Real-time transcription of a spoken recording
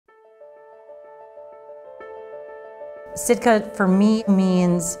Sitka, for me,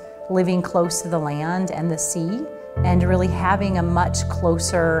 means living close to the land and the sea, and really having a much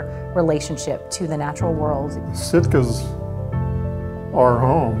closer relationship to the natural world. Sitka's our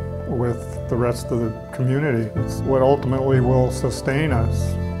home with the rest of the community. It's what ultimately will sustain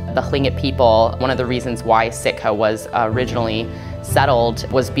us. The Tlingit people, one of the reasons why Sitka was originally settled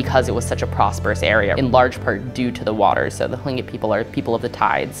was because it was such a prosperous area, in large part due to the water. So the Tlingit people are people of the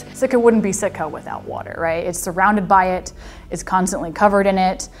tides. Sitka wouldn't be Sitka without water, right? It's surrounded by it, it's constantly covered in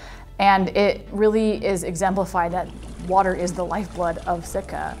it, and it really is exemplified that water is the lifeblood of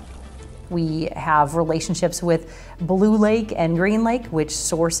Sitka. We have relationships with Blue Lake and Green Lake, which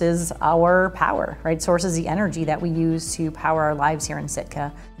sources our power, right? Sources the energy that we use to power our lives here in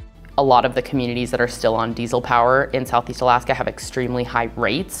Sitka. A lot of the communities that are still on diesel power in Southeast Alaska have extremely high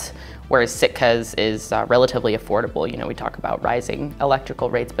rates, whereas Sitka's is relatively affordable. You know, we talk about rising electrical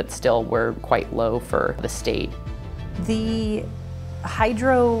rates, but still we're quite low for the state. The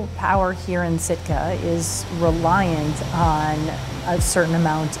hydropower here in Sitka is reliant on a certain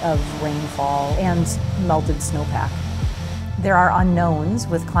amount of rainfall and melted snowpack. There are unknowns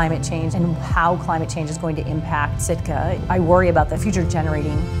with climate change and how climate change is going to impact Sitka. I worry about the future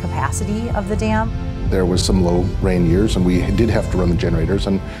generating capacity of the dam. There was some low rain years and we did have to run the generators,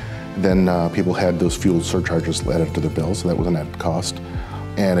 and then people had those fuel surcharges added to their bills, so that was an added cost.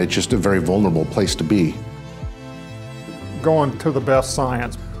 And it's just a very vulnerable place to be. Going to the best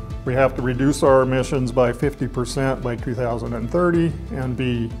science, we have to reduce our emissions by 50% by 2030 and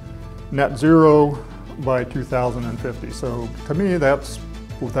be net zero by 2050. So to me, that's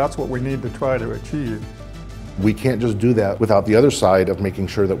what we need to try to achieve. We can't just do that without the other side of making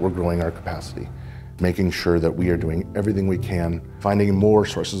sure that we're growing our capacity, making sure that we are doing everything we can, finding more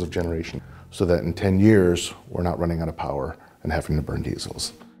sources of generation so that in 10 years, we're not running out of power and having to burn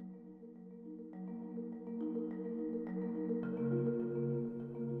diesels.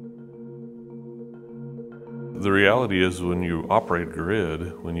 The reality is when you operate a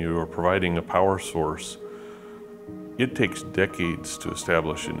grid, when you are providing a power source, it takes decades to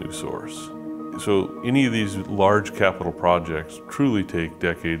establish a new source. So any of these large capital projects truly take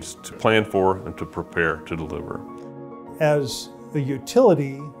decades to plan for and to prepare to deliver. As a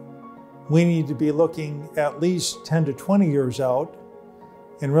utility, we need to be looking at least 10 to 20 years out,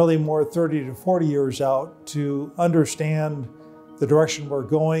 and really more 30 to 40 years out, to understand the direction we're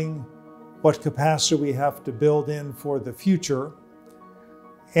going, what capacity we have to build in for the future.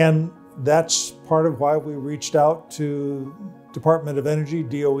 And that's part of why we reached out to Department of Energy,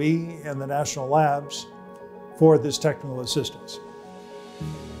 DOE, and the national labs for this technical assistance.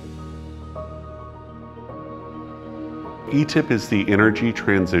 ETIPP is the Energy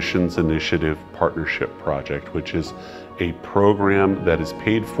Transitions Initiative Partnership Project, which is a program that is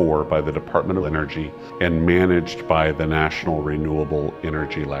paid for by the Department of Energy and managed by the National Renewable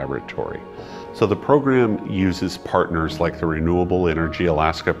Energy Laboratory. So the program uses partners like the Renewable Energy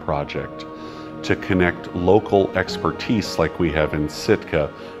Alaska Project to connect local expertise like we have in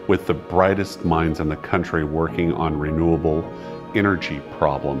Sitka with the brightest minds in the country working on renewable energy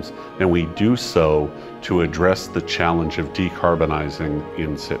problems. And we do so to address the challenge of decarbonizing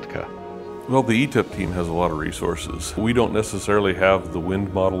in Sitka. Well, the ETIPP team has a lot of resources. We don't necessarily have the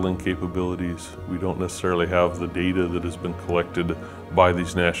wind modeling capabilities. We don't necessarily have the data that has been collected by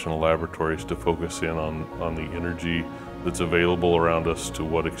these national laboratories to focus in on the energy that's available around us, to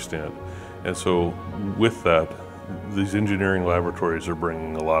what extent. And so with that, these engineering laboratories are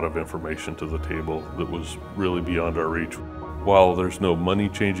bringing a lot of information to the table that was really beyond our reach. While there's no money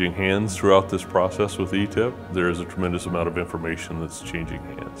changing hands throughout this process with ETIPP, there is a tremendous amount of information that's changing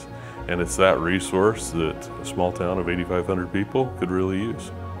hands. And it's that resource that a small town of 8,500 people could really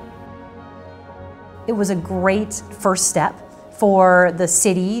use. It was a great first step for the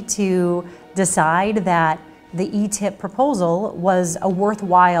city to decide that the ETIPP proposal was a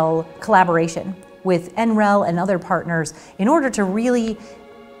worthwhile collaboration with NREL and other partners in order to really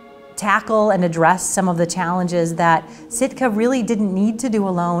tackle and address some of the challenges that Sitka really didn't need to do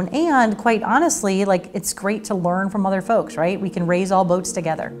alone. And quite honestly, it's great to learn from other folks, right? We can raise all boats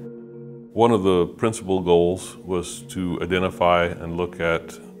together. One of the principal goals was to identify and look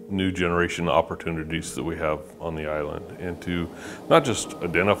at new generation opportunities that we have on the island, and to not just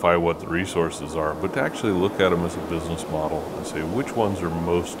identify what the resources are, but to actually look at them as a business model and say which ones are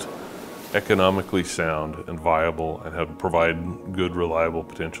most economically sound and viable and have provide good, reliable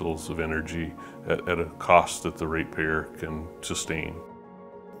potentials of energy at a cost that the ratepayer can sustain.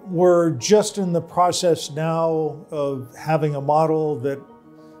 We're just in the process now of having a model that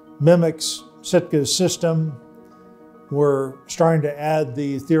mimics Sitka's system. We're starting to add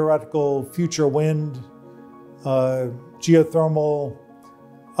the theoretical future wind geothermal,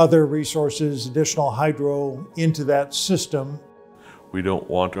 other resources, additional hydro into that system. We don't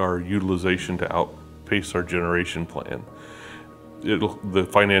want our utilization to outpace our generation plan. The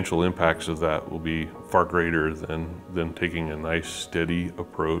financial impacts of that will be far greater than taking a nice steady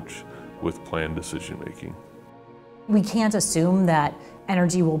approach with planned decision making. We can't assume that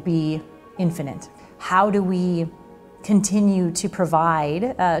energy will be infinite. How do we continue to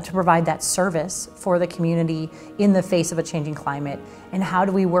provide that service for the community in the face of a changing climate? And how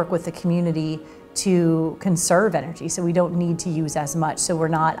do we work with the community to conserve energy so we don't need to use as much, so we're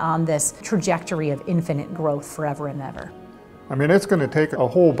not on this trajectory of infinite growth forever and ever? I mean, it's going to take a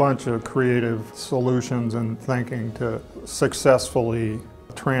whole bunch of creative solutions and thinking to successfully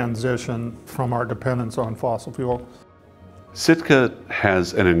transition from our dependence on fossil fuel. Sitka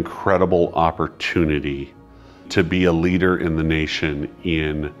has an incredible opportunity to be a leader in the nation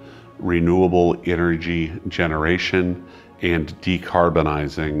in renewable energy generation and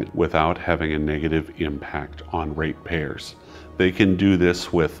decarbonizing without having a negative impact on ratepayers. They can do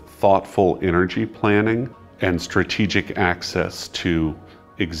this with thoughtful energy planning and strategic access to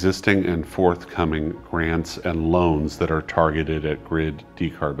existing and forthcoming grants and loans that are targeted at grid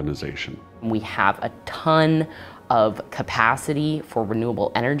decarbonization. We have a ton of capacity for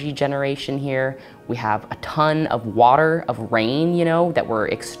renewable energy generation here. We have a ton of water, of rain, that we're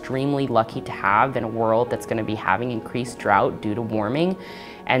extremely lucky to have in a world that's going to be having increased drought due to warming.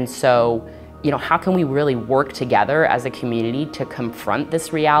 And so, how can we really work together as a community to confront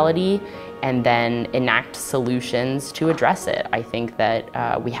this reality and then enact solutions to address it? I think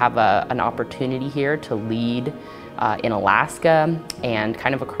that we have an opportunity here to lead in Alaska and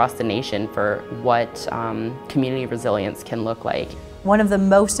kind of across the nation for what community resilience can look like. One of the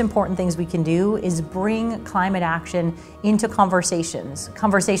most important things we can do is bring climate action into conversations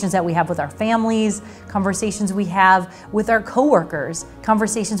that we have with our families, conversations we have with our coworkers,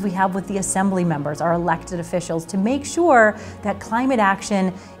 conversations we have with the assembly members, our elected officials, to make sure that climate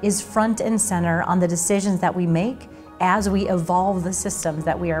action is front and center on the decisions that we make as we evolve the systems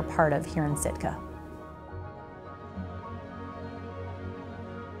that we are part of here in Sitka.